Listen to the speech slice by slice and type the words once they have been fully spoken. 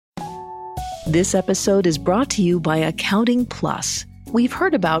This episode is brought to you by Accounting Plus. We've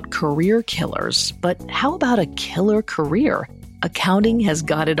heard about career killers, but how about a killer career? Accounting has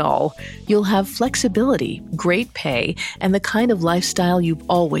got it all. You'll have flexibility, great pay, and the kind of lifestyle you've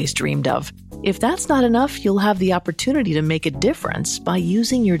always dreamed of. If that's not enough, you'll have the opportunity to make a difference by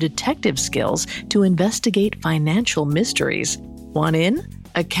using your detective skills to investigate financial mysteries. Want in?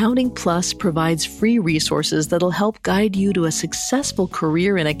 Accounting Plus provides free resources that'll help guide you to a successful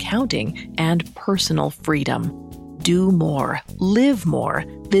career in accounting and personal freedom. Do more. Live more.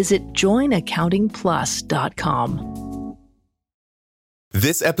 Visit joinaccountingplus.com.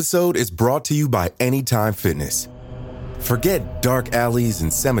 This episode is brought to you by Anytime Fitness. Forget dark alleys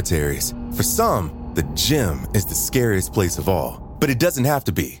and cemeteries. For some, the gym is the scariest place of all. But it doesn't have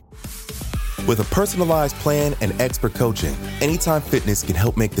to be. With a personalized plan and expert coaching, Anytime Fitness can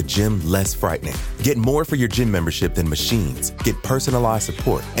help make the gym less frightening. Get more for your gym membership than machines. Get personalized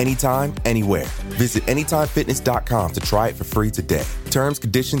support anytime, anywhere. Visit AnytimeFitness.com to try it for free today. Terms,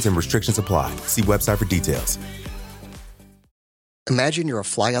 conditions, and restrictions apply. See website for details. Imagine you're a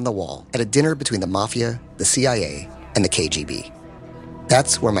fly on the wall at a dinner between the Mafia, the CIA, and the KGB.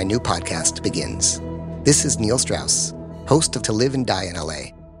 That's where my new podcast begins. This is Neil Strauss, host of To Live and Die in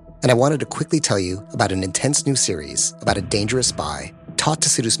LA. And I wanted to quickly tell you about an intense new series about a dangerous spy taught to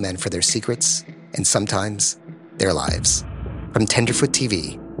seduce men for their secrets and sometimes their lives. From Tenderfoot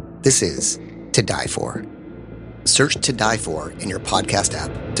TV, this is To Die For. Search To Die For in your podcast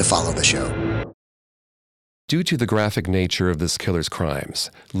app to follow the show. Due to the graphic nature of this killer's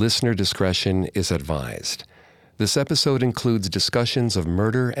crimes, listener discretion is advised. This episode includes discussions of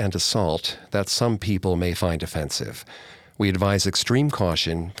murder and assault that some people may find offensive. We advise extreme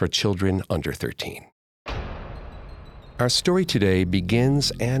caution for children under 13. Our story today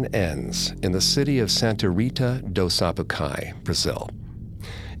begins and ends in the city of Santa Rita do Sapucaí, Brazil.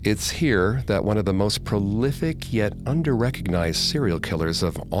 It's here that one of the most prolific yet under-recognized serial killers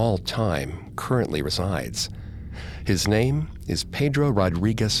of all time currently resides. His name is Pedro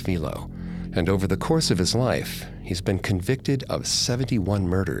Rodrigues Filho, and over the course of his life, he's been convicted of 71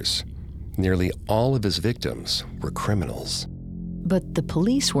 murders. Nearly all of his victims were criminals. But the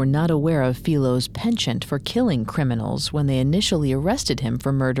police were not aware of Filho's penchant for killing criminals when they initially arrested him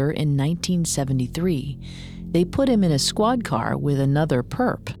for murder in 1973. They put him in a squad car with another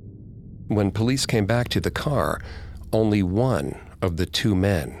perp. When police came back to the car, only one of the two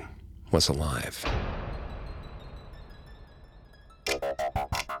men was alive.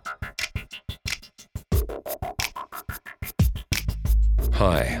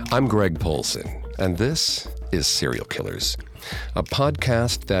 Hi, I'm Greg Polson, and this is Serial Killers, a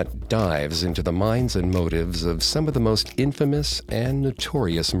podcast that dives into the minds and motives of some of the most infamous and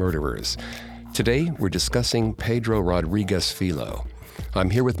notorious murderers. Today, we're discussing Pedro Rodrigues Filho.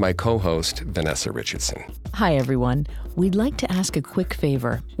 I'm here with my co-host, Vanessa Richardson. Hi, everyone. We'd like to ask a quick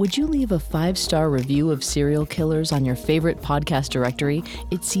favor. Would you leave a 5-star review of Serial Killers on your favorite podcast directory?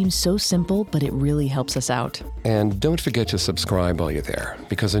 It seems so simple, but it really helps us out. And don't forget to subscribe while you're there,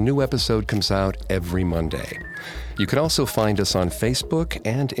 because a new episode comes out every Monday. You can also find us on Facebook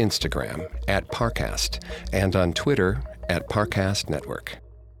and Instagram at Parcast, and on Twitter at Parcast Network.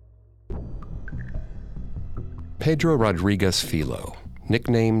 Pedro Rodrigues Filho,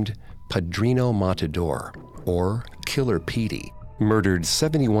 nicknamed Padrino Matador, or Killer Petey, murdered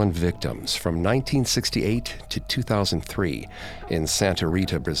 71 victims from 1968 to 2003 in Santa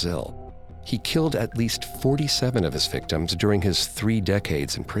Rita, Brazil. He killed at least 47 of his victims during his 3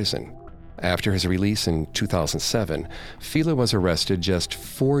 decades in prison. After his release in 2007, Filho was arrested just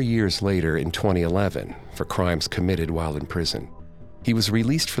 4 years later in 2011 for crimes committed while in prison. He was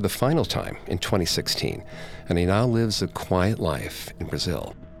released for the final time in 2016, and he now lives a quiet life in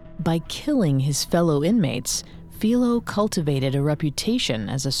Brazil. By killing his fellow inmates, Filho cultivated a reputation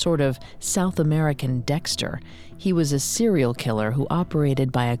as a sort of South American Dexter. He was a serial killer who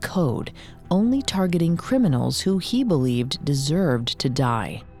operated by a code, only targeting criminals who he believed deserved to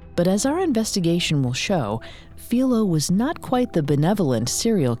die. But as our investigation will show, Filho was not quite the benevolent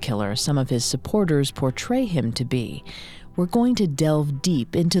serial killer some of his supporters portray him to be. We're going to delve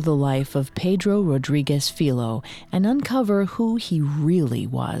deep into the life of Pedro Rodrigues Filho and uncover who he really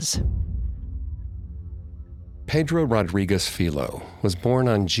was. Pedro Rodrigues Filho was born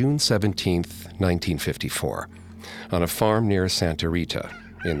on June 17, 1954, on a farm near Santa Rita,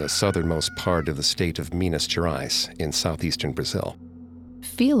 in the southernmost part of the state of Minas Gerais in southeastern Brazil.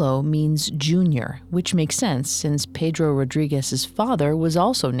 Filho means junior, which makes sense since Pedro Rodrigues' father was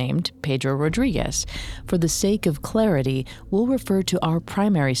also named Pedro Rodrigues. For the sake of clarity, we'll refer to our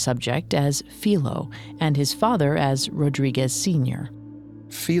primary subject as Filho and his father as Rodrigues Sr.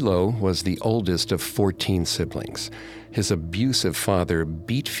 Filho was the oldest of 14 siblings. His abusive father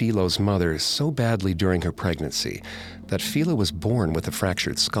beat Filho's mother so badly during her pregnancy that Filho was born with a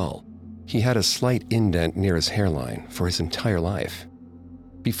fractured skull. He had a slight indent near his hairline for his entire life.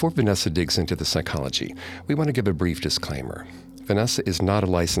 Before Vanessa digs into the psychology, we want to give a brief disclaimer. Vanessa is not a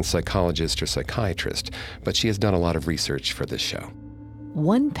licensed psychologist or psychiatrist, but she has done a lot of research for this show.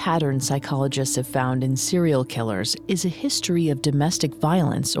 One pattern psychologists have found in serial killers is a history of domestic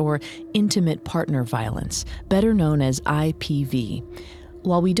violence or intimate partner violence, better known as IPV.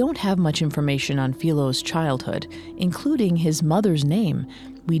 While we don't have much information on Filho's childhood, including his mother's name,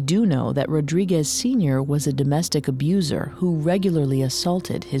 we do know that Rodrigues Sr. was a domestic abuser who regularly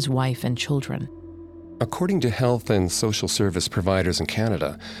assaulted his wife and children. According to health and social service providers in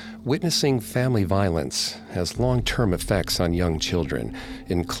Canada, witnessing family violence has long-term effects on young children,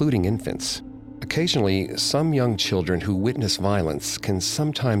 including infants. Occasionally, some young children who witness violence can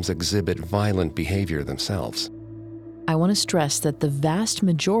sometimes exhibit violent behavior themselves. I want to stress that the vast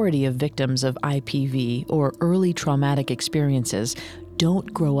majority of victims of IPV, or early traumatic experiences,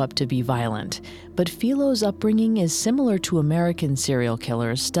 don't grow up to be violent. But Filho's upbringing is similar to American serial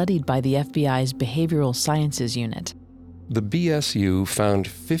killers studied by the FBI's Behavioral Sciences Unit. The BSU found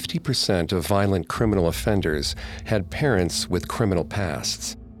 50% of violent criminal offenders had parents with criminal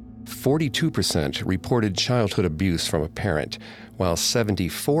pasts. 42% reported childhood abuse from a parent, while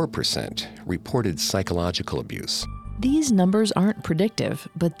 74% reported psychological abuse. These numbers aren't predictive,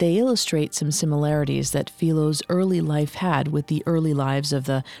 but they illustrate some similarities that Filho's early life had with the early lives of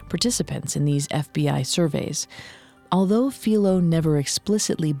the participants in these FBI surveys. Although Filho never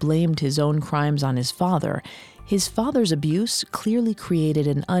explicitly blamed his own crimes on his father's abuse clearly created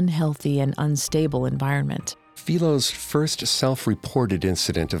an unhealthy and unstable environment. Filho's first self-reported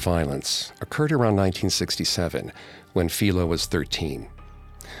incident of violence occurred around 1967, when Filho was 13.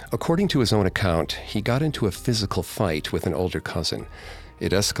 According to his own account, he got into a physical fight with an older cousin.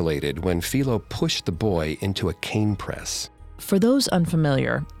 It escalated when Filho pushed the boy into a cane press. For those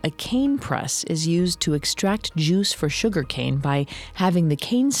unfamiliar, a cane press is used to extract juice for sugarcane by having the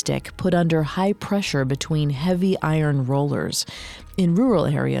cane stick put under high pressure between heavy iron rollers. In rural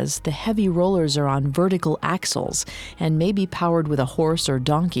areas, the heavy rollers are on vertical axles and may be powered with a horse or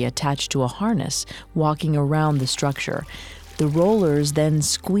donkey attached to a harness, walking around the structure. The rollers then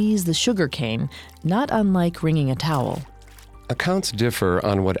squeeze the sugarcane, not unlike wringing a towel. Accounts differ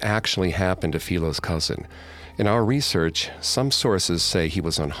on what actually happened to Filho's cousin. In our research, some sources say he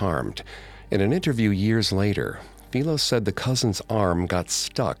was unharmed. In an interview years later, Filho said the cousin's arm got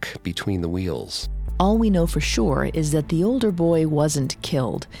stuck between the wheels. All we know for sure is that the older boy wasn't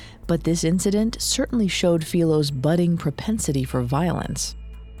killed, but this incident certainly showed Filho's budding propensity for violence.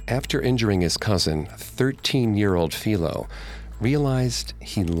 After injuring his cousin, 13-year-old Filho realized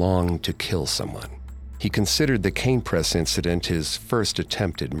he longed to kill someone. He considered the cane press incident his first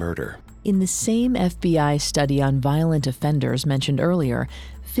attempted murder. In the same FBI study on violent offenders mentioned earlier,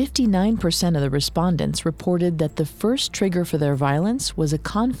 59% of the respondents reported that the first trigger for their violence was a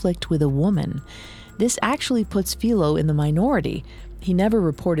conflict with a woman. This actually puts Filho in the minority. He never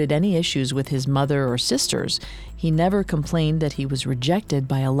reported any issues with his mother or sisters. He never complained that he was rejected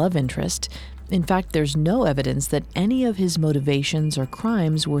by a love interest. In fact, there's no evidence that any of his motivations or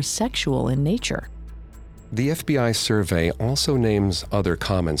crimes were sexual in nature. The FBI survey also names other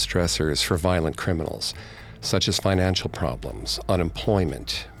common stressors for violent criminals, such as financial problems,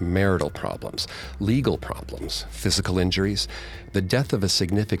 unemployment, marital problems, legal problems, physical injuries, the death of a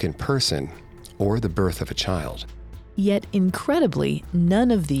significant person, or the birth of a child. Yet, incredibly, none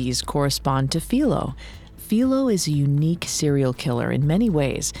of these correspond to Filho. Filho is a unique serial killer in many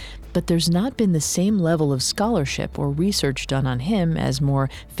ways, but there's not been the same level of scholarship or research done on him as more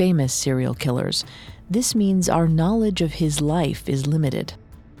famous serial killers. This means our knowledge of his life is limited.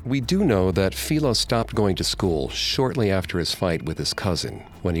 We do know that Filho stopped going to school shortly after his fight with his cousin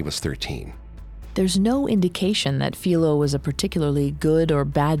when he was 13. There's no indication that Filho was a particularly good or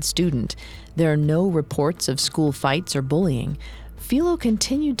bad student. There are no reports of school fights or bullying. Filho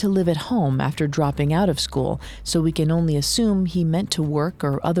continued to live at home after dropping out of school, so we can only assume he meant to work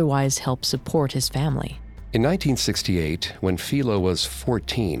or otherwise help support his family. In 1968, when Filho was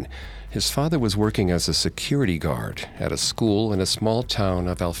 14, his father was working as a security guard at a school in a small town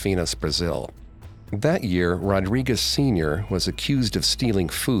of Alfenas, Brazil. That year, Rodrigues Sr. was accused of stealing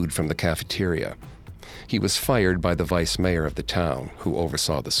food from the cafeteria. He was fired by the vice mayor of the town, who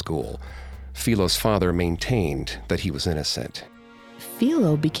oversaw the school. Filho's father maintained that he was innocent.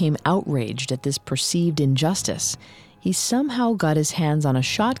 Filho became outraged at this perceived injustice. He somehow got his hands on a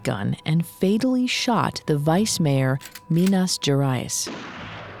shotgun and fatally shot the vice mayor, Minas Gerais.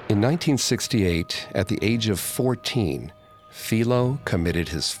 In 1968, at the age of 14, Filho committed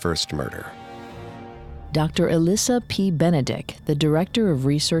his first murder. Dr. Elissa P. Benedict, the Director of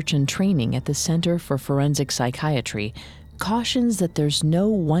Research and Training at the Center for Forensic Psychiatry, cautions that there's no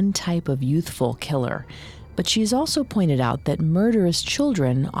one type of youthful killer. But she's also pointed out that murderous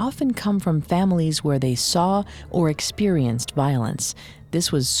children often come from families where they saw or experienced violence.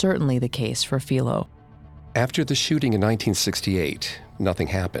 This was certainly the case for Filho. After the shooting in 1968, nothing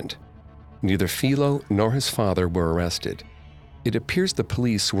happened. Neither Filho nor his father were arrested. It appears the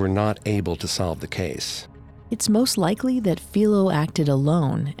police were not able to solve the case. It's most likely that Filho acted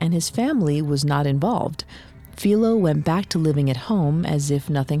alone and his family was not involved. Filho went back to living at home as if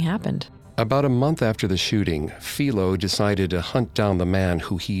nothing happened. About a month after the shooting, Filho decided to hunt down the man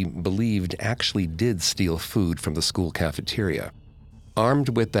who he believed actually did steal food from the school cafeteria.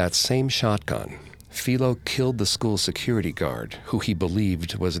 Armed with that same shotgun, Filho killed the school security guard, who he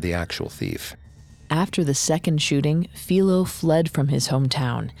believed was the actual thief. After the second shooting, Filho fled from his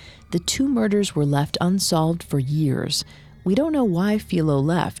hometown. The two murders were left unsolved for years. We don't know why Filho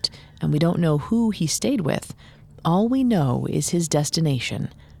left, and we don't know who he stayed with. All we know is his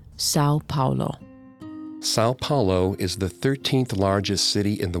destination, Sao Paulo. Sao Paulo is the 13th largest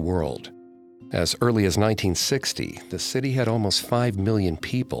city in the world. As early as 1960, the city had almost 5 million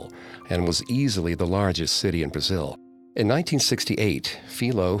people and was easily the largest city in Brazil. In 1968,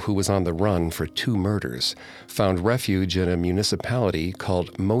 Filho, who was on the run for 2 murders, found refuge in a municipality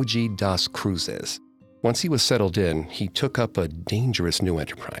called Mogi das Cruzes. Once he was settled in, he took up a dangerous new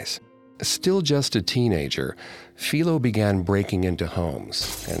enterprise. Still just a teenager, Filho began breaking into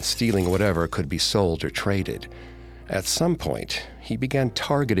homes and stealing whatever could be sold or traded. At some point, he began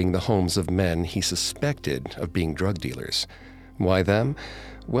targeting the homes of men he suspected of being drug dealers. Why them?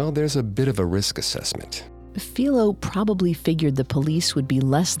 Well, there's a bit of a risk assessment. Filho probably figured the police would be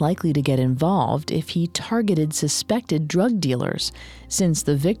less likely to get involved if he targeted suspected drug dealers. Since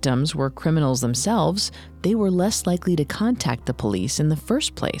the victims were criminals themselves, they were less likely to contact the police in the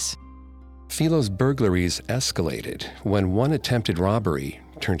first place. Filho's burglaries escalated when one attempted robbery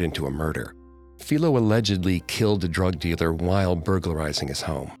turned into a murder. Filho allegedly killed a drug dealer while burglarizing his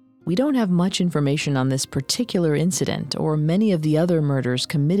home. We don't have much information on this particular incident or many of the other murders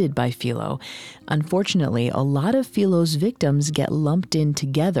committed by Filho. Unfortunately, a lot of Filho's victims get lumped in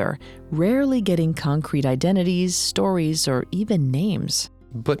together, rarely getting concrete identities, stories, or even names.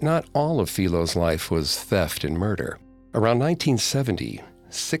 But not all of Filho's life was theft and murder. Around 1970,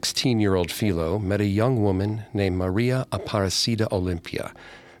 16-year-old Filho met a young woman named Maria Aparecida Olympia.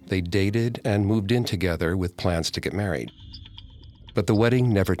 They dated and moved in together with plans to get married. But the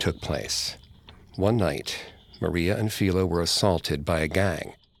wedding never took place. One night, Maria and Filho were assaulted by a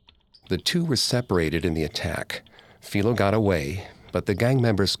gang. The two were separated in the attack. Filho got away, but the gang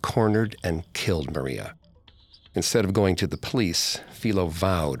members cornered and killed Maria. Instead of going to the police, Filho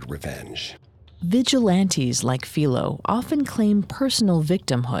vowed revenge. Vigilantes like Filho often claim personal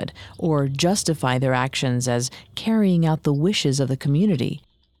victimhood or justify their actions as carrying out the wishes of the community.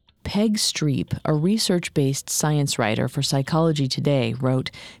 Peg Streep, a research-based science writer for Psychology Today, wrote,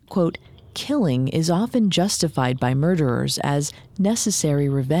 quote, "Killing is often justified by murderers as necessary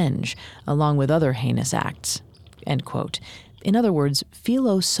revenge, along with other heinous acts," end quote. In other words,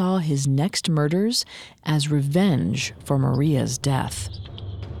 Filho saw his next murders as revenge for Maria's death.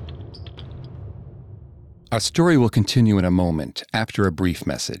 Our story will continue in a moment after a brief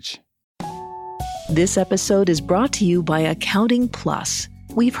message. This episode is brought to you by Accounting Plus.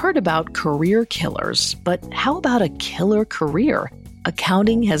 We've heard about career killers, but how about a killer career?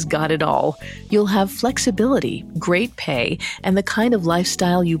 Accounting has got it all. You'll have flexibility, great pay, and the kind of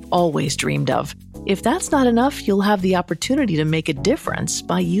lifestyle you've always dreamed of. If that's not enough, you'll have the opportunity to make a difference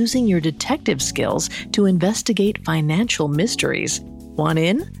by using your detective skills to investigate financial mysteries. Want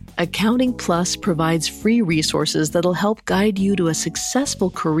in? Accounting Plus provides free resources that'll help guide you to a successful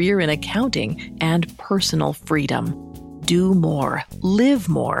career in accounting and personal freedom. Do more. Live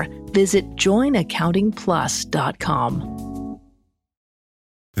more. Visit joinaccountingplus.com.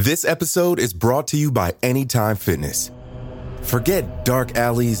 This episode is brought to you by Anytime Fitness. Forget dark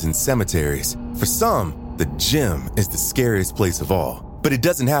alleys and cemeteries. For some, the gym is the scariest place of all. But it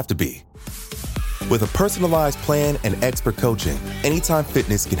doesn't have to be. With a personalized plan and expert coaching, Anytime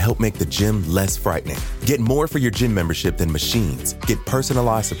Fitness can help make the gym less frightening. Get more for your gym membership than machines. Get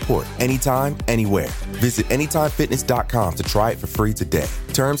personalized support anytime, anywhere. Visit AnytimeFitness.com to try it for free today.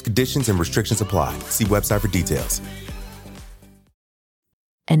 Terms, conditions, and restrictions apply. See website for details.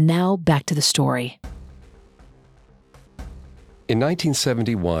 And now back to the story. In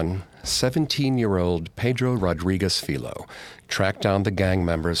 1971, 17-year-old Pedro Rodrigues Filho tracked down the gang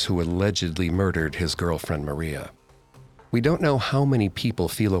members who allegedly murdered his girlfriend Maria. We don't know how many people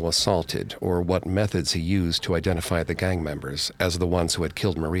Filho assaulted or what methods he used to identify the gang members as the ones who had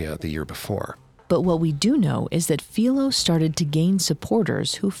killed Maria the year before. But what we do know is that Filho started to gain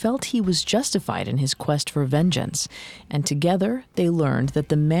supporters who felt he was justified in his quest for vengeance, and together they learned that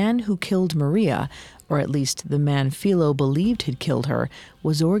the man who killed Maria, or at least the man Filho believed had killed her,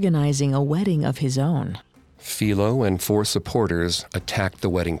 was organizing a wedding of his own. Filho and 4 supporters attacked the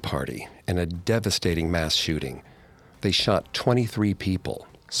wedding party in a devastating mass shooting. They shot 23 people,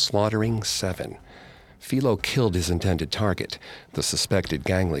 slaughtering 7. Filho killed his intended target, the suspected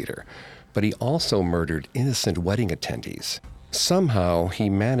gang leader, but he also murdered innocent wedding attendees. Somehow, he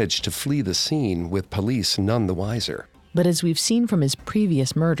managed to flee the scene with police none the wiser. But as we've seen from his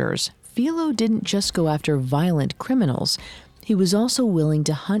previous murders, Filho didn't just go after violent criminals. He was also willing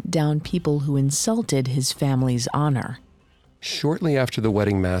to hunt down people who insulted his family's honor. Shortly after the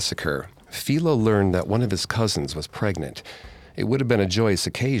wedding massacre, Filho learned that one of his cousins was pregnant. It would have been a joyous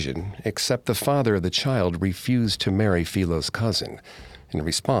occasion, except the father of the child refused to marry Filho's cousin. In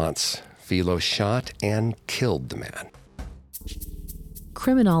response, Filho shot and killed the man.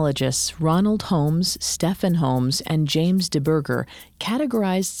 Criminologists Ronald Holmes, Stephen Holmes, and James DeBurger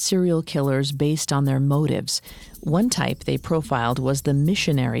categorized serial killers based on their motives. One type they profiled was the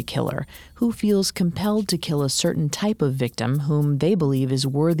missionary killer, who feels compelled to kill a certain type of victim whom they believe is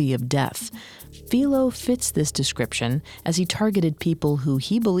worthy of death. Filho fits this description as he targeted people who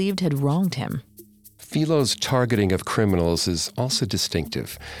he believed had wronged him. Filho's targeting of criminals is also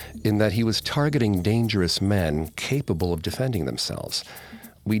distinctive in that he was targeting dangerous men capable of defending themselves.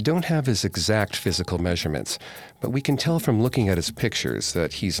 We don't have his exact physical measurements, but we can tell from looking at his pictures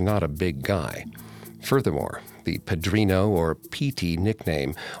that he's not a big guy. Furthermore, the Pedrino or Petey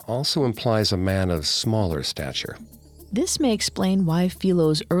nickname also implies a man of smaller stature. This may explain why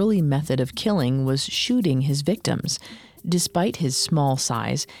Filho's early method of killing was shooting his victims. Despite his small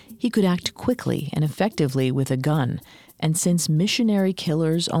size, he could act quickly and effectively with a gun. And since missionary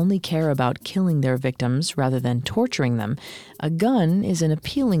killers only care about killing their victims rather than torturing them, a gun is an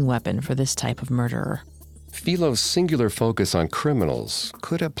appealing weapon for this type of murderer. Filho's singular focus on criminals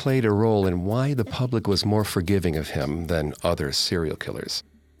could have played a role in why the public was more forgiving of him than other serial killers.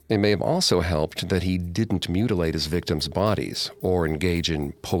 It may have also helped that he didn't mutilate his victims' bodies or engage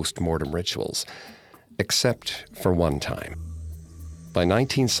in post-mortem rituals, except for one time. By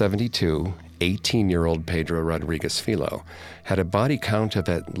 1972, 18-year-old Pedro Rodrigues Filho had a body count of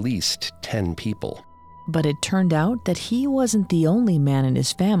at least 10 people. But it turned out that he wasn't the only man in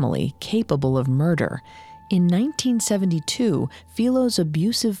his family capable of murder. In 1972, Filho's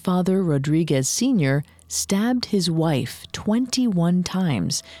abusive father, Rodrigues Sr., stabbed his wife 21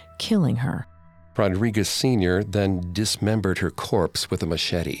 times, killing her. Rodrigues Sr. then dismembered her corpse with a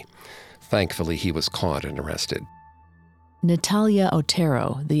machete. Thankfully, he was caught and arrested. Natalia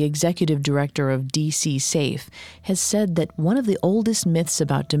Otero, the executive director of DC Safe, has said that one of the oldest myths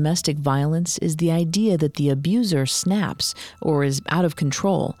about domestic violence is the idea that the abuser snaps or is out of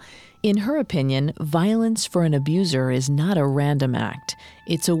control. In her opinion, violence for an abuser is not a random act.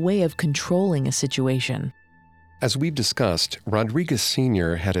 It's a way of controlling a situation. As we've discussed, Rodrigues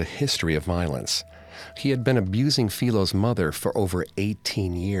Sr. had a history of violence. He had been abusing Filho's mother for over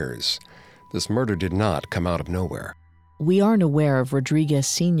 18 years. This murder did not come out of nowhere. We aren't aware of Rodrigues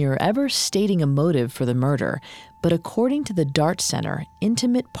Sr. ever stating a motive for the murder, but according to the Dart Center,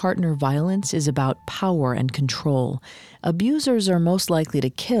 intimate partner violence is about power and control. Abusers are most likely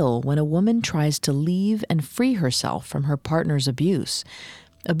to kill when a woman tries to leave and free herself from her partner's abuse.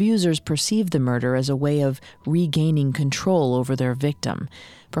 Abusers perceive the murder as a way of regaining control over their victim.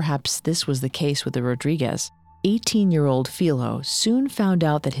 Perhaps this was the case with the Rodrigues. 18-year-old Filho soon found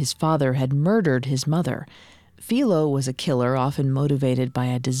out that his father had murdered his mother. Filho was a killer often motivated by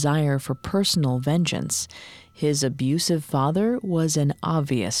a desire for personal vengeance. His abusive father was an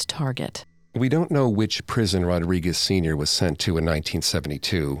obvious target. We don't know which prison Rodrigues Sr. was sent to in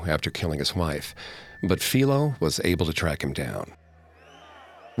 1972 after killing his wife, but Filho was able to track him down.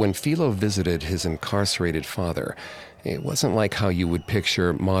 When Filho visited his incarcerated father, it wasn't like how you would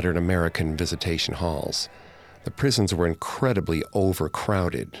picture modern American visitation halls. The prisons were incredibly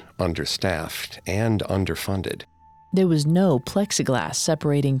overcrowded, understaffed, and underfunded. There was no plexiglass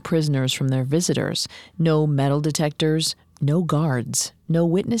separating prisoners from their visitors, no metal detectors, no guards, no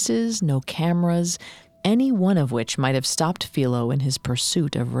witnesses, no cameras, any one of which might have stopped Filho in his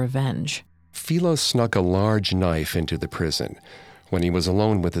pursuit of revenge. Filho snuck a large knife into the prison. When he was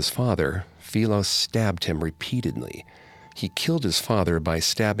alone with his father, Filho stabbed him repeatedly. He killed his father by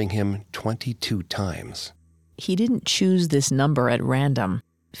stabbing him 22 times. He didn't choose this number at random.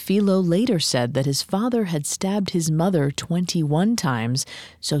 Filho later said that his father had stabbed his mother 21 times,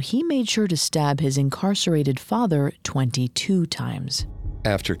 so he made sure to stab his incarcerated father 22 times.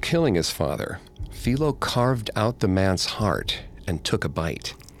 After killing his father, Filho carved out the man's heart and took a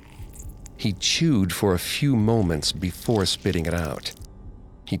bite. He chewed for a few moments before spitting it out.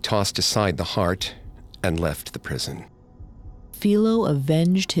 He tossed aside the heart and left the prison. Filho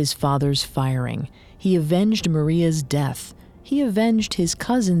avenged his father's firing. He avenged Maria's death. He avenged his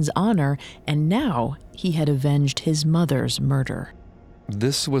cousin's honor, and now he had avenged his mother's murder.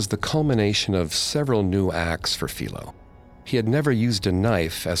 This was the culmination of several new acts for Filho. He had never used a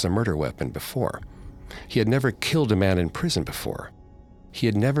knife as a murder weapon before. He had never killed a man in prison before. He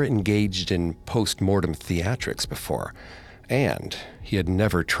had never engaged in post-mortem theatrics before. And he had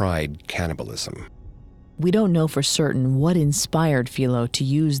never tried cannibalism. We don't know for certain what inspired Filho to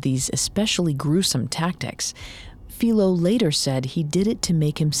use these especially gruesome tactics. Filho later said he did it to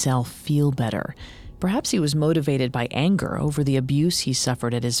make himself feel better. Perhaps he was motivated by anger over the abuse he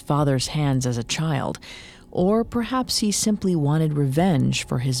suffered at his father's hands as a child. Or perhaps he simply wanted revenge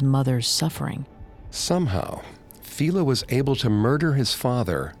for his mother's suffering. Somehow, Filho was able to murder his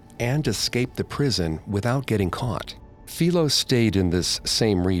father and escape the prison without getting caught. Filho stayed in this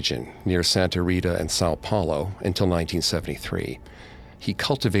same region, near Santa Rita and Sao Paulo, until 1973. He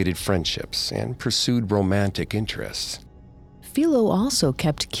cultivated friendships and pursued romantic interests. Filho also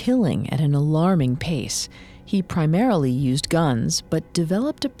kept killing at an alarming pace. He primarily used guns, but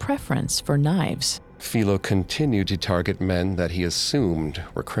developed a preference for knives. Filho continued to target men that he assumed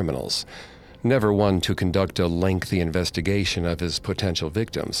were criminals. Never one to conduct a lengthy investigation of his potential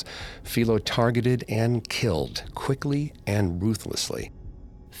victims, Filho targeted and killed quickly and ruthlessly.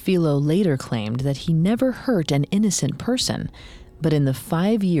 Filho later claimed that he never hurt an innocent person, but in the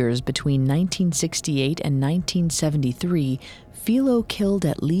 5 years between 1968 and 1973, Filho killed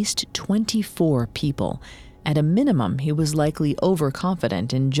at least 24 people. At a minimum, he was likely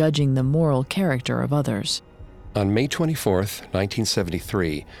overconfident in judging the moral character of others. On May 24,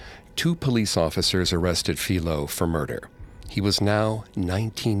 1973, 2 police officers arrested Filho for murder. He was now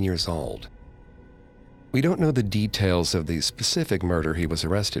 19 years old. We don't know the details of the specific murder he was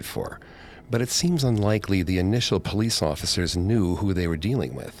arrested for, but it seems unlikely the initial police officers knew who they were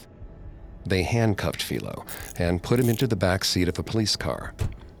dealing with. They handcuffed Filho and put him into the back seat of a police car.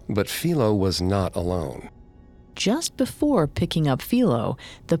 But Filho was not alone. Just before picking up Filho,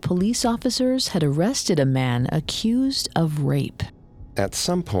 the police officers had arrested a man accused of rape. At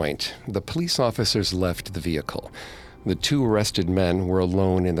some point, the police officers left the vehicle. The 2 arrested men were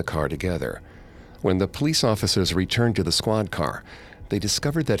alone in the car together. When the police officers returned to the squad car, they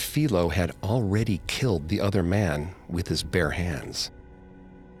discovered that Filho had already killed the other man with his bare hands.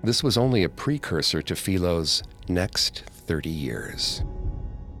 This was only a precursor to Filho's next 30 years.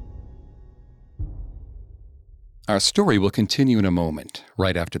 Our story will continue in a moment,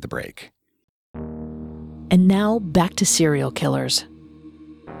 right after the break. And now back to serial killers.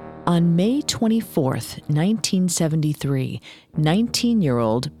 On May 24, 1973,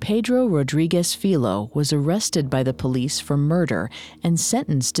 19-year-old Pedro Rodrigues Filho was arrested by the police for murder and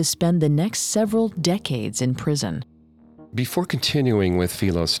sentenced to spend the next several decades in prison. Before continuing with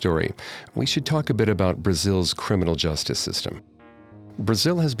Filho's story, we should talk a bit about Brazil's criminal justice system.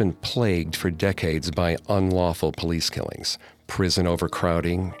 Brazil has been plagued for decades by unlawful police killings, prison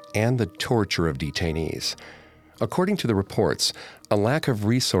overcrowding, and the torture of detainees. According to the reports, a lack of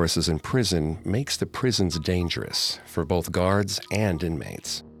resources in prison makes the prisons dangerous for both guards and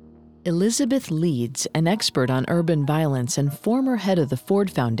inmates. Elizabeth Leeds, an expert on urban violence and former head of the Ford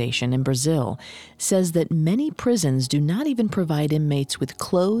Foundation in Brazil, says that many prisons do not even provide inmates with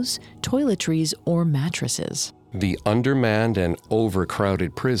clothes, toiletries, or mattresses. The undermanned and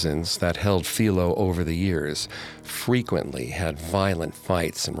overcrowded prisons that held Filho over the years frequently had violent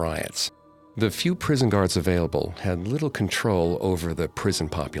fights and riots. The few prison guards available had little control over the prison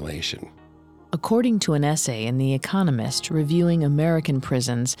population. According to an essay in The Economist reviewing American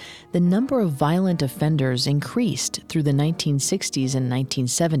prisons, the number of violent offenders increased through the 1960s and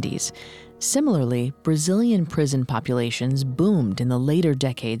 1970s. Similarly, Brazilian prison populations boomed in the later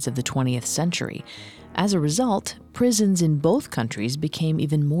decades of the 20th century. As a result, prisons in both countries became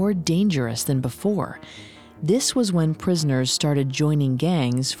even more dangerous than before. This was when prisoners started joining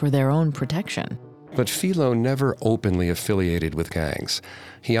gangs for their own protection. But Filho never openly affiliated with gangs.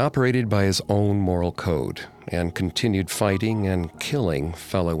 He operated by his own moral code and continued fighting and killing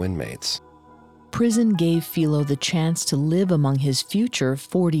fellow inmates. Prison gave Filho the chance to live among his future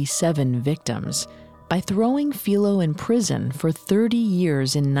 47 victims. By throwing Filho in prison for 30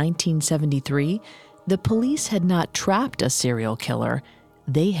 years in 1973, the police had not trapped a serial killer,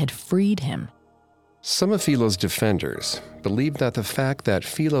 they had freed him. Some of Filho's defenders believe that the fact that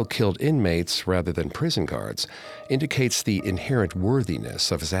Filho killed inmates rather than prison guards indicates the inherent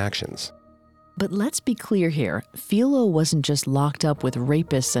worthiness of his actions. But let's be clear here, Filho wasn't just locked up with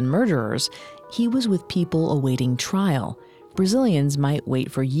rapists and murderers, he was with people awaiting trial. Brazilians might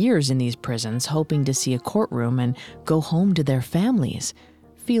wait for years in these prisons hoping to see a courtroom and go home to their families.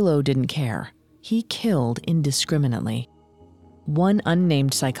 Filho didn't care. He killed indiscriminately. One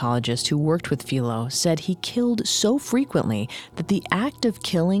unnamed psychologist who worked with Filho said he killed so frequently that the act of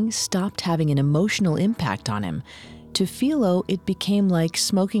killing stopped having an emotional impact on him. To Filho, it became like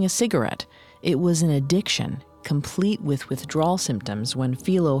smoking a cigarette. It was an addiction, complete with withdrawal symptoms when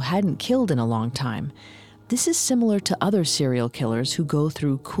Filho hadn't killed in a long time. This is similar to other serial killers who go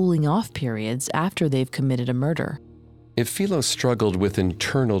through cooling-off periods after they've committed a murder. If Filho struggled with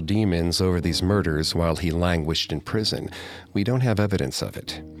internal demons over these murders while he languished in prison, we don't have evidence of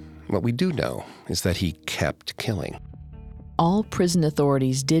it. What we do know is that he kept killing. All prison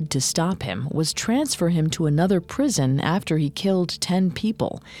authorities did to stop him was transfer him to another prison after he killed 10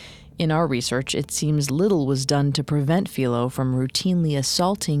 people. In our research, it seems little was done to prevent Filho from routinely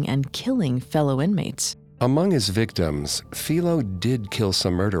assaulting and killing fellow inmates. Among his victims, Filho did kill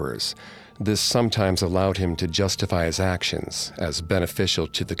some murderers. This sometimes allowed him to justify his actions as beneficial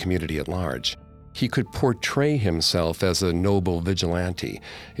to the community at large. He could portray himself as a noble vigilante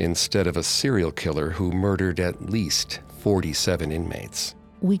instead of a serial killer who murdered at least 47 inmates.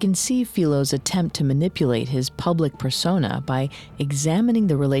 We can see Filho's attempt to manipulate his public persona by examining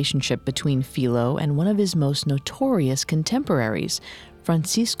the relationship between Filho and one of his most notorious contemporaries,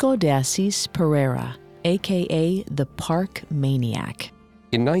 Francisco de Assis Pereira, a.k.a. the Park Maniac.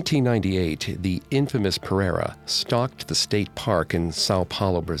 In 1998, the infamous Pereira stalked the state park in Sao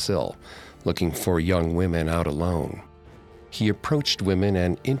Paulo, Brazil, looking for young women out alone. He approached women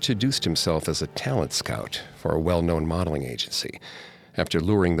and introduced himself as a talent scout for a well-known modeling agency. After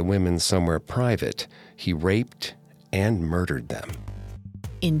luring the women somewhere private, he raped and murdered them.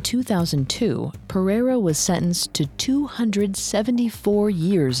 In 2002, Pereira was sentenced to 274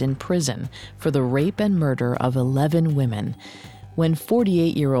 years in prison for the rape and murder of 11 women. When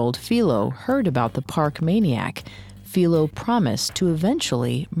 48-year-old Filho heard about the Park Maniac, Filho promised to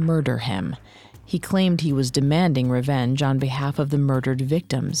eventually murder him. He claimed he was demanding revenge on behalf of the murdered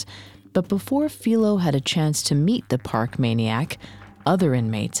victims. But before Filho had a chance to meet the Park Maniac, other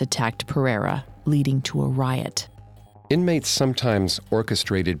inmates attacked Pereira, leading to a riot. Inmates sometimes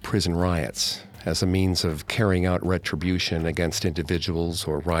orchestrated prison riots as a means of carrying out retribution against individuals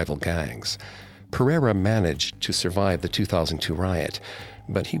or rival gangs. Pereira managed to survive the 2002 riot,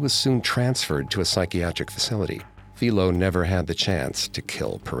 but he was soon transferred to a psychiatric facility. Filho never had the chance to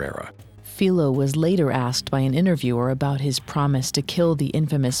kill Pereira. Filho was later asked by an interviewer about his promise to kill the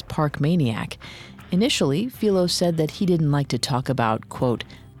infamous Park Maniac. Initially, Filho said that he didn't like to talk about, quote,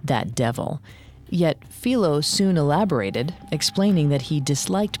 that devil. Yet Filho soon elaborated, explaining that he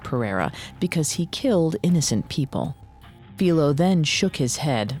disliked Pereira because he killed innocent people. Filho then shook his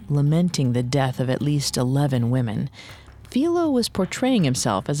head, lamenting the death of at least 11 women. Filho was portraying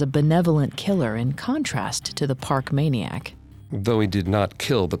himself as a benevolent killer in contrast to the Park Maniac. Though he did not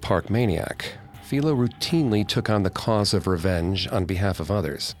kill the Park Maniac, Filho routinely took on the cause of revenge on behalf of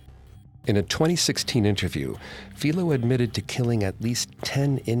others. In a 2016 interview, Filho admitted to killing at least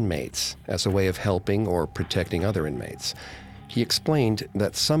 10 inmates as a way of helping or protecting other inmates. He explained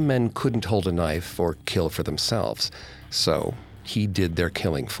that some men couldn't hold a knife or kill for themselves, so he did their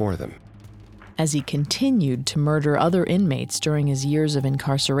killing for them. As he continued to murder other inmates during his years of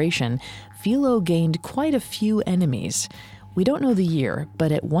incarceration, Filho gained quite a few enemies. We don't know the year,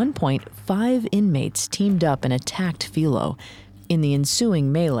 but at one point, 5 inmates teamed up and attacked Filho. In the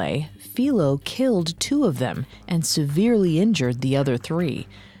ensuing melee, Filho killed 2 of them and severely injured the other 3.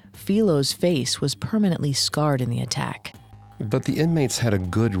 Filho's face was permanently scarred in the attack. But the inmates had a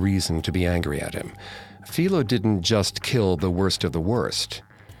good reason to be angry at him. Filho didn't just kill the worst of the worst.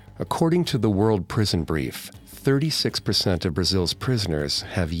 According to the World Prison Brief, 36% of Brazil's prisoners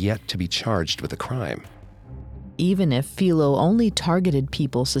have yet to be charged with a crime. Even if Filho only targeted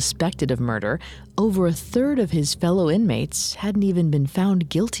people suspected of murder, over a third of his fellow inmates hadn't even been found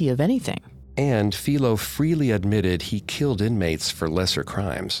guilty of anything. And Filho freely admitted he killed inmates for lesser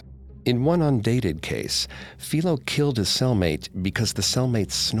crimes. In one undated case, Filho killed his cellmate because the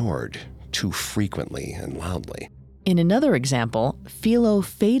cellmate snored too frequently and loudly. In another example, Filho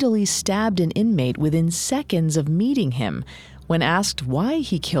fatally stabbed an inmate within seconds of meeting him. When asked why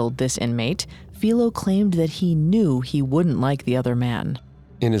he killed this inmate, Filho claimed that he knew he wouldn't like the other man.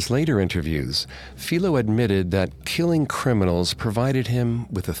 In his later interviews, Filho admitted that killing criminals provided him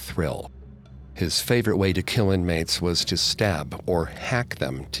with a thrill. His favorite way to kill inmates was to stab or hack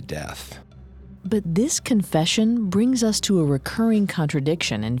them to death. But this confession brings us to a recurring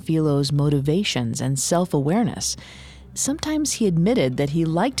contradiction in Filho's motivations and self-awareness. Sometimes he admitted that he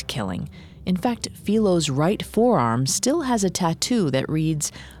liked killing. In fact, Filho's right forearm still has a tattoo that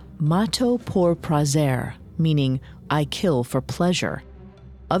reads, "Mato por prazer," meaning, "I kill for pleasure."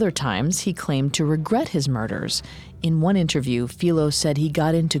 Other times, he claimed to regret his murders. In one interview, Filho said he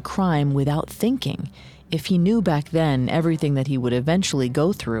got into crime without thinking. If he knew back then everything that he would eventually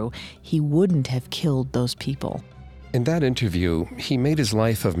go through, he wouldn't have killed those people. In that interview, he made his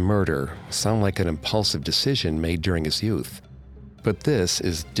life of murder sound like an impulsive decision made during his youth. But this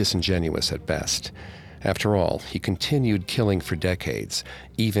is disingenuous at best. After all, he continued killing for decades,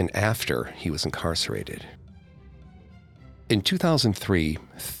 even after he was incarcerated. In 2003,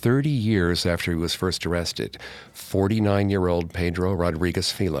 30 years after he was first arrested, 49-year-old Pedro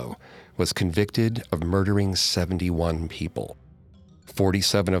Rodrigues Filho was convicted of murdering 71 people.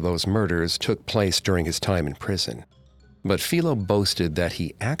 47 of those murders took place during his time in prison. But Filho boasted that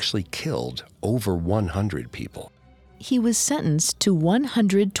he actually killed over 100 people. He was sentenced to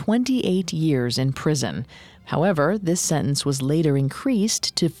 128 years in prison. However, this sentence was later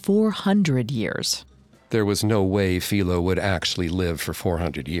increased to 400 years. There was no way Filho would actually live for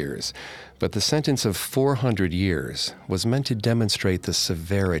 400 years, but the sentence of 400 years was meant to demonstrate the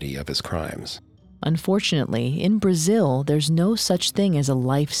severity of his crimes. Unfortunately, in Brazil, there's no such thing as a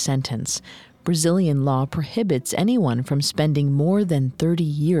life sentence. Brazilian law prohibits anyone from spending more than 30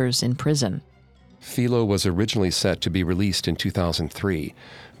 years in prison. Filho was originally set to be released in 2003,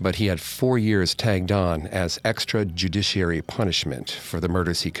 but he had 4 years tagged on as extrajudiciary punishment for the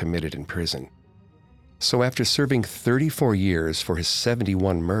murders he committed in prison. So after serving 34 years for his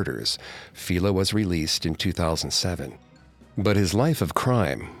 71 murders, Filho was released in 2007. But his life of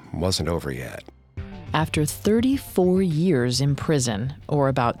crime wasn't over yet. After 34 years in prison, or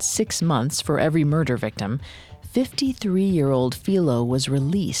about 6 months for every murder victim, 53-year-old Filho was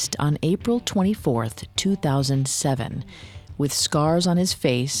released on April 24, 2007. With scars on his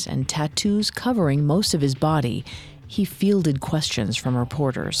face and tattoos covering most of his body, he fielded questions from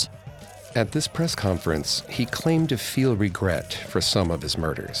reporters. At this press conference, he claimed to feel regret for some of his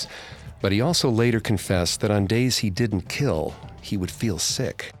murders, but he also later confessed that on days he didn't kill, he would feel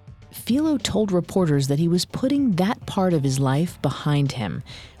sick. Filho told reporters that he was putting that part of his life behind him,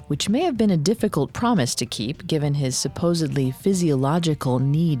 which may have been a difficult promise to keep given his supposedly physiological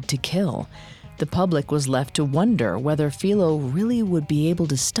need to kill. The public was left to wonder whether Filho really would be able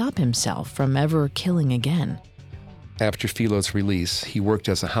to stop himself from ever killing again. After Filho's release, he worked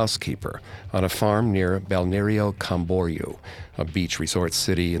as a housekeeper on a farm near Balneário Camboriú, a beach resort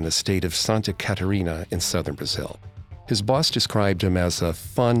city in the state of Santa Catarina in southern Brazil. His boss described him as a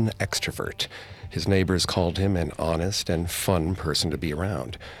fun extrovert. His neighbors called him an honest and fun person to be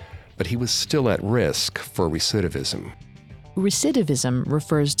around. But he was still at risk for recidivism. Recidivism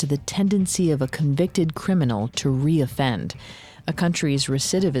refers to the tendency of a convicted criminal to reoffend. A country's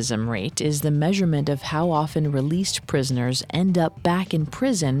recidivism rate is the measurement of how often released prisoners end up back in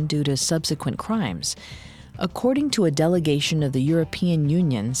prison due to subsequent crimes. According to a delegation of the European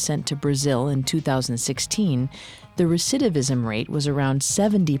Union sent to Brazil in 2016, the recidivism rate was around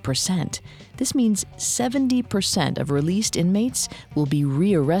 70%. This means 70% of released inmates will be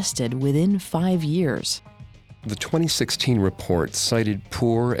rearrested within 5 years. The 2016 report cited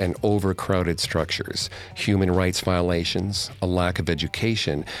poor and overcrowded structures, human rights violations, a lack of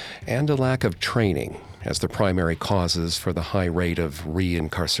education, and a lack of training as the primary causes for the high rate of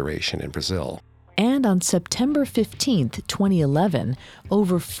reincarceration in Brazil. And on September 15, 2011,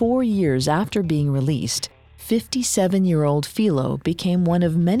 over 4 years after being released, 57-year-old Filho became one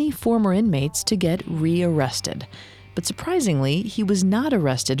of many former inmates to get rearrested. But surprisingly, he was not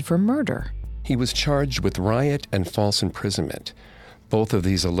arrested for murder. He was charged with riot and false imprisonment. Both of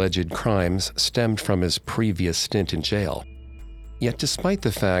these alleged crimes stemmed from his previous stint in jail. Yet despite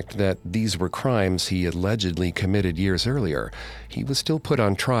the fact that these were crimes he allegedly committed years earlier, he was still put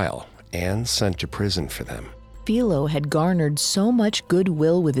on trial and sent to prison for them. Filho had garnered so much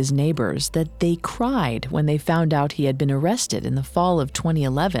goodwill with his neighbors that they cried when they found out he had been arrested in the fall of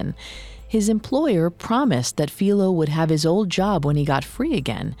 2011. His employer promised that Filho would have his old job when he got free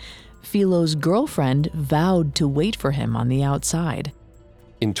again. Filho's girlfriend vowed to wait for him on the outside.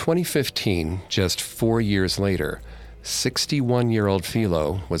 In 2015, just 4 years later, 61-year-old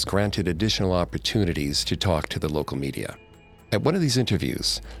Filho was granted additional opportunities to talk to the local media. At one of these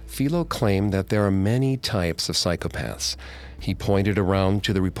interviews, Filho claimed that there are many types of psychopaths. He pointed around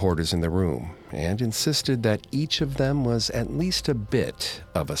to the reporters in the room and insisted that each of them was at least a bit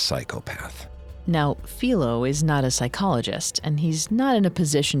of a psychopath. Now, Filho is not a psychologist, and he's not in a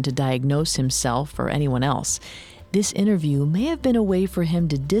position to diagnose himself or anyone else. This interview may have been a way for him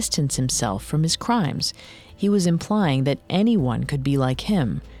to distance himself from his crimes. He was implying that anyone could be like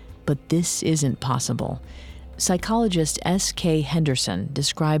him, but this isn't possible. Psychologist S.K. Henderson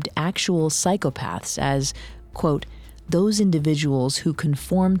described actual psychopaths as, quote, those individuals who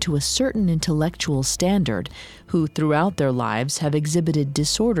conform to a certain intellectual standard, who throughout their lives have exhibited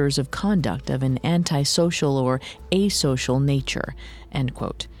disorders of conduct of an antisocial or asocial nature, end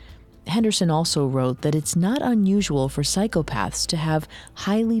quote. Henderson also wrote that it's not unusual for psychopaths to have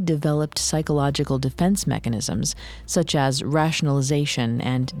highly developed psychological defense mechanisms, such as rationalization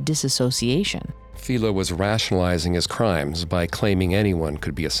and disassociation. Filho was rationalizing his crimes by claiming anyone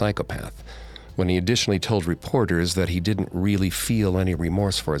could be a psychopath. When he additionally told reporters that he didn't really feel any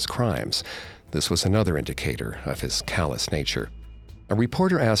remorse for his crimes, this was another indicator of his callous nature. A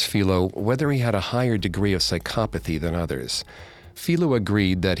reporter asked Filho whether he had a higher degree of psychopathy than others. Filho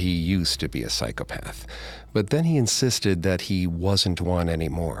agreed that he used to be a psychopath, but then he insisted that he wasn't one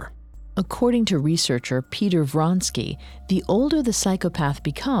anymore. According to researcher Peter Vronsky, the older the psychopath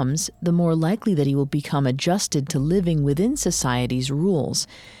becomes, the more likely that he will become adjusted to living within society's rules.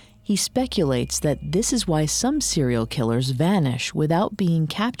 He speculates that this is why some serial killers vanish without being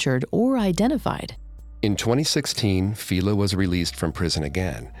captured or identified. In 2016, Filho was released from prison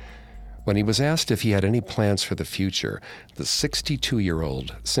again. When he was asked if he had any plans for the future, the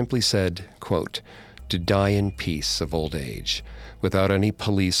 62-year-old simply said, quote, to die in peace of old age, without any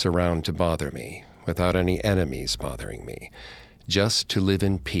police around to bother me, without any enemies bothering me, just to live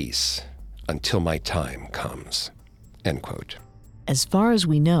in peace until my time comes, end quote. As far as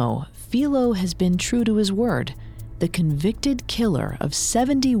we know, Filho has been true to his word. The convicted killer of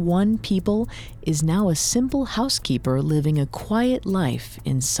 71 people is now a simple housekeeper living a quiet life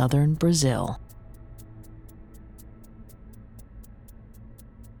in southern Brazil.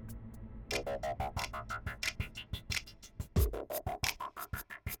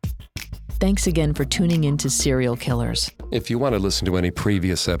 Thanks again for tuning in to Serial Killers. If you want to listen to any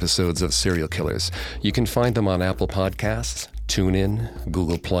previous episodes of Serial Killers, you can find them on Apple Podcasts, TuneIn,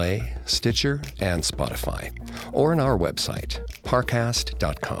 Google Play, Stitcher, and Spotify, or on our website,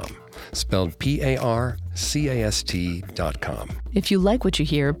 parcast.com, spelled Parcast.com. If you like what you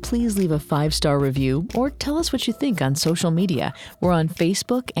hear, please leave a 5-star review or tell us what you think on social media. We're on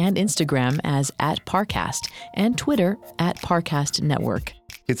Facebook and Instagram as @Parcast and Twitter @Parcast Network.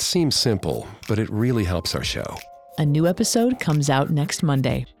 It seems simple, but it really helps our show. A new episode comes out next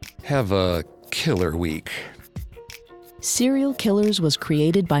Monday. Have a killer week. Serial Killers was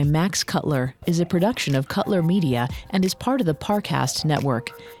created by Max Cutler, is a production of Cutler Media, and is part of the Parcast Network.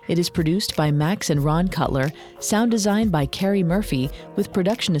 It is produced by Max and Ron Cutler, sound designed by Carrie Murphy, with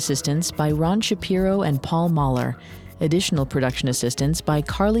production assistance by Ron Shapiro and Paul Mahler. Additional production assistance by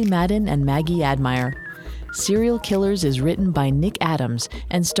Carly Madden and Maggie Admire. Serial Killers is written by Nick Adams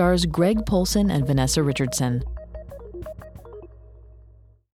and stars Greg Polson and Vanessa Richardson.